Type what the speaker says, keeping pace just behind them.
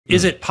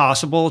Is it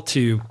possible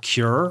to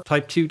cure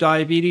type 2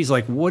 diabetes?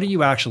 Like, what do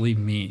you actually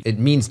mean? It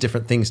means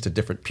different things to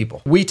different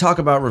people. We talk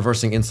about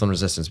reversing insulin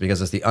resistance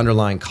because it's the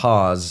underlying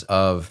cause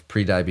of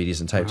prediabetes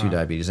and type 2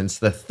 diabetes. And it's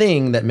the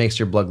thing that makes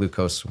your blood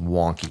glucose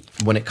wonky.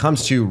 When it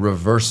comes to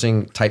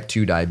reversing type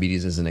 2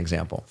 diabetes as an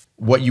example,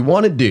 what you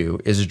want to do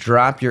is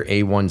drop your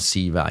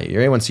A1C value.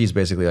 Your A1C is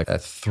basically like a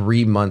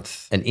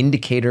 3-month, an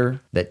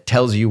indicator that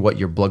tells you what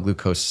your blood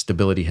glucose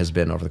stability has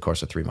been over the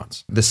course of 3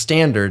 months. The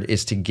standard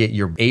is to get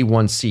your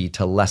A1C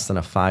to less than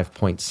a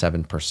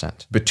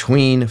 5.7%.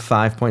 Between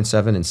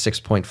 5.7 and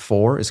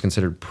 6.4 is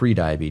considered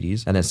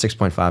prediabetes, and then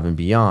 6.5 and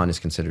beyond is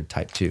considered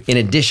type 2. In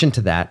addition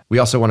to that, we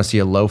also want to see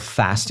a low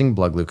fasting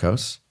blood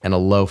glucose and a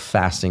low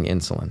fasting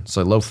insulin.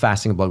 So low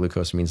fasting blood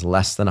glucose means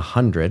less than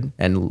 100,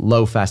 and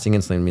low fasting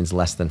insulin means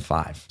less than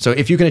 5. So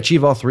if you can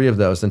achieve all 3 of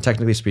those, then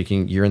technically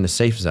speaking, you're in the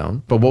safe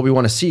zone. But what we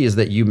want to see is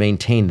that you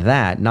maintain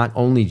that, not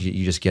only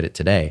you just get it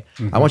today,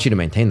 I want you to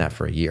maintain that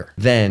for a year.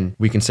 Then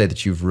we can say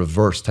that you've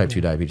reversed type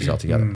 2 diabetes altogether.